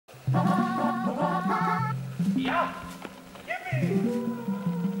Yeah. Gimme.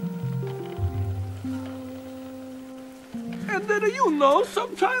 And then, you know,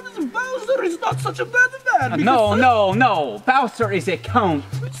 sometimes Bowser is not such a bad man. No. Bowser is a count.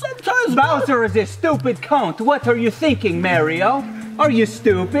 Sometimes Bowser is a stupid count. What are you thinking, Mario? Are you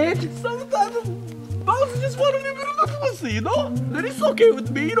stupid? Sometimes Bowser just wants a little bit of intimacy, you know? Then it's okay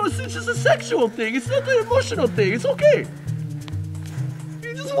with me, you know, it's just a sexual thing. It's not an emotional thing. It's okay.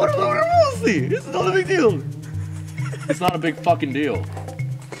 You just want a little bit of intimacy. It's not a big deal. It's not a big fucking deal.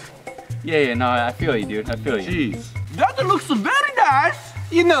 Yeah, no, I feel you, dude. I feel you. Jeez. That looks very nice.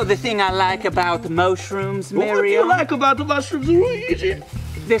 You know the thing I like about mushrooms, Mario? What do you like about the mushrooms, Luigi?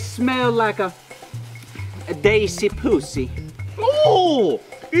 They smell like a daisy pussy. Oh!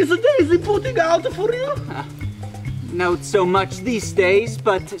 Is a daisy putting out for you? Not so much these days,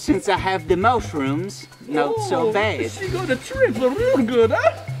 but since I have the mushrooms, not so bad. She got a trip real good,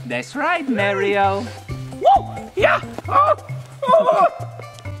 huh? That's right, Mario. Whoa! Yeah!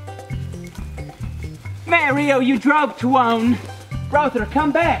 Mario, you dropped one. Brother,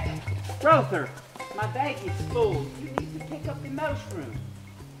 come back. Brother, my bag is full. You need to pick up the mushroom.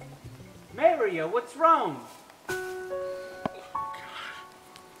 Mario, what's wrong?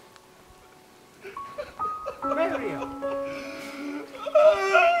 Mario.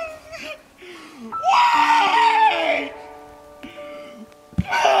 Why?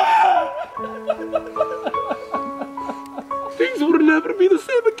 Things will never be the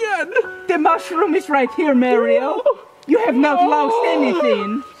same again. The mushroom is right here, Mario. You have not lost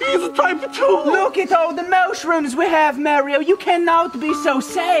anything. He's a type 2. Look at all the mushrooms we have, Mario. You cannot be so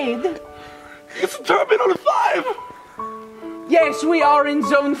sad. It's Terminal 5. Yes, we are in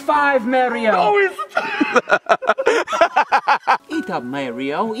Zone 5, Mario. No, it's Eat up,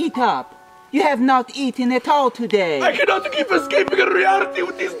 Mario. Eat up. You have not eaten at all today. I cannot keep escaping reality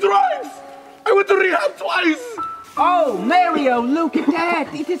with these drugs. I went to rehab twice. Oh, Mario, look at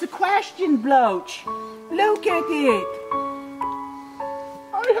that. It is a question blotch. Look at it.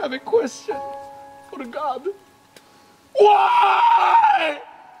 I have a question for God. Why?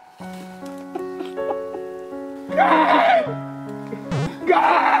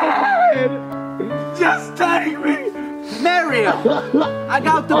 God! Just take me! Mario, I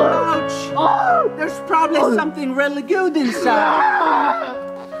got the blotch. There's probably something really good inside.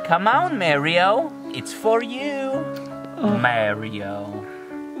 Come on, Mario. It's for you. Mario,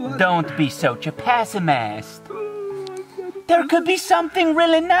 don't be such a pessimist. There could be something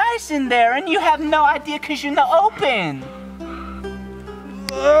really nice in there and you have no idea because you're not open.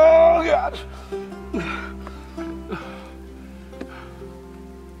 Oh, God.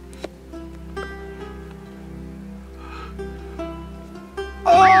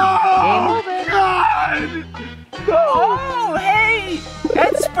 Oh, God. Oh, hey,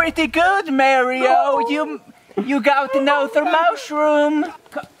 that's pretty good, Mario. You got another mushroom.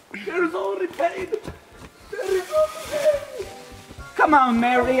 There's only pain. There is only pain. Come on,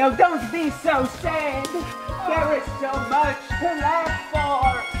 Mario, don't be so sad. There is so much to laugh for.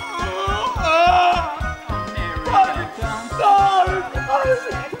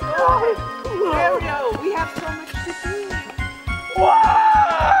 Mario, we have so much to do.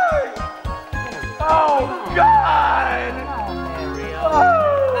 Why? Oh, God! Come on, Mario.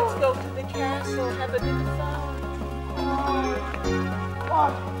 Let's go to the castle, have a bit of fun.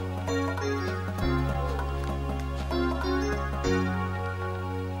 What?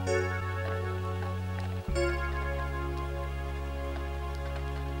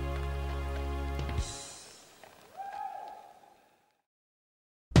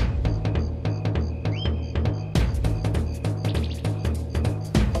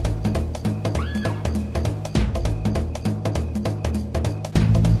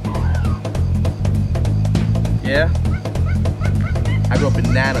 Yeah? I go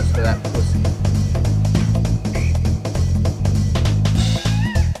bananas for that pussy.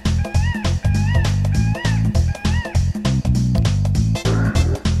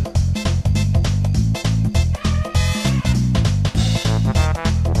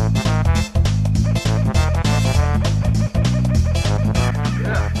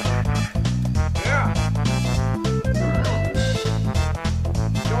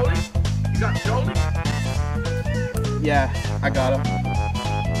 Yeah, I got him.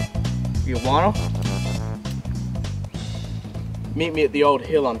 You want him? Meet me at the old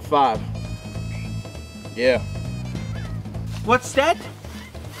hill on 5. Yeah. What's that?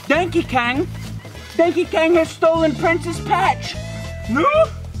 Dankey Kang? Dankey Kang has stolen Princess Patch. No?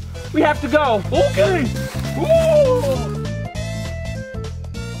 We have to go. Okay. Ooh.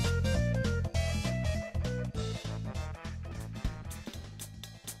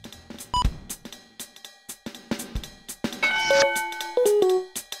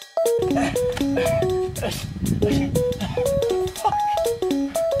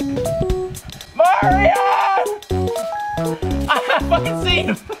 Mario! I fucking see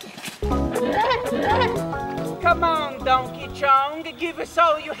him! Come on, Dankey Kang, give us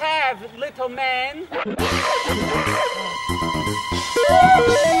all you have, little man.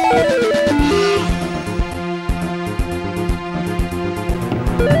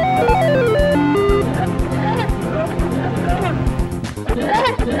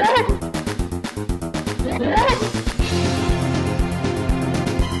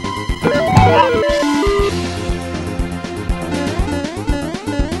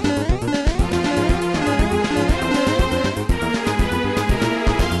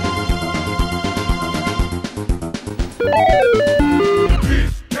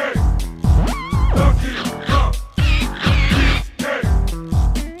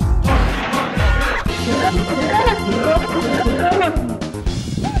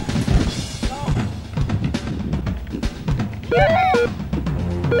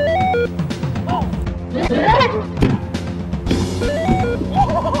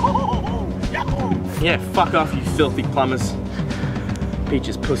 Yeah, fuck off, you filthy plumbers.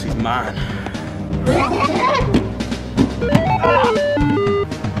 Peach's pussy's mine.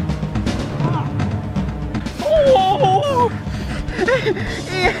 Oh!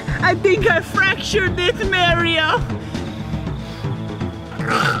 I think I fractured it, Mario.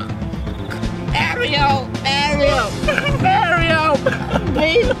 Mario!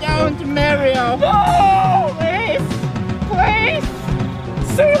 Please don't, Mario. No! Please!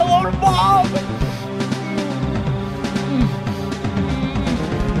 Say hello to Bob!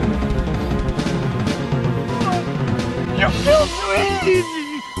 You killed me!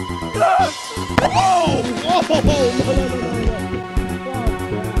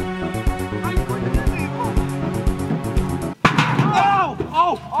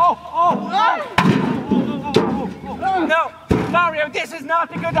 No, Mario, this is not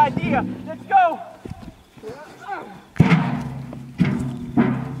a good idea. Let's go.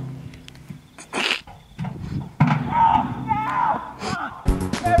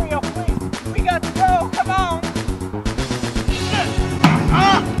 Mario, please, we got to go. Come on.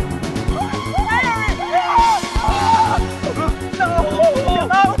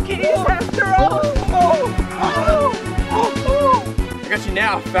 I got you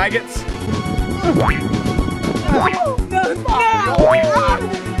now, faggots.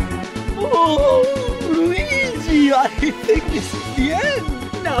 Oh, Luigi, I think this is the end.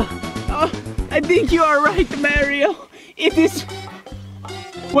 No, I think you are right, Mario. It is...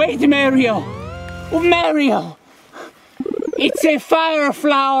 Wait, Mario. Mario. It's a fire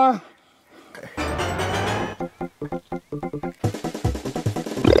flower.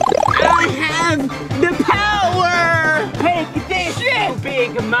 I have the power. Take this, you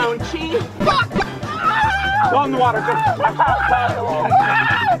big mounchie. Fuck. Go in the water. Go.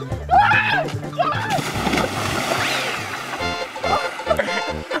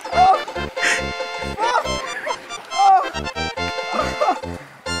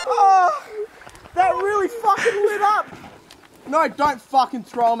 That really fucking lit up. No, don't fucking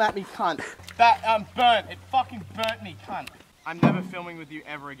throw them at me, cunt. That burnt. It fucking burnt me, cunt. I'm never filming with you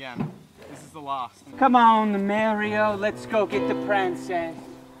ever again. This is the last. Come on, Mario. Let's go get the princess.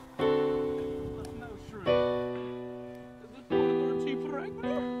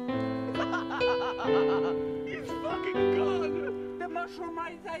 He's fucking gone. The mushroom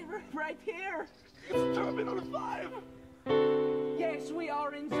right here. It's Terminal 5. Yes, we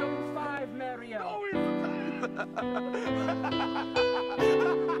are in Zone 5, Mario. Oh, it's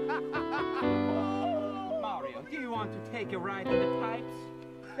Mario, do you want to take a ride on the pipes?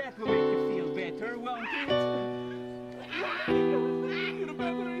 That will make you feel better, won't it?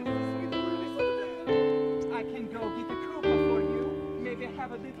 I can go get a Koopa for you. Maybe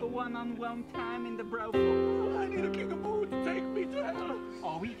have a little one-on-one time in the brothel. I need a kickaboo to take me to hell.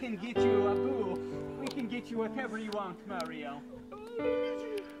 Oh, we can get you a boo. We can get you whatever you want, Mario.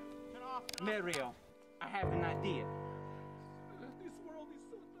 Mario, I have an idea.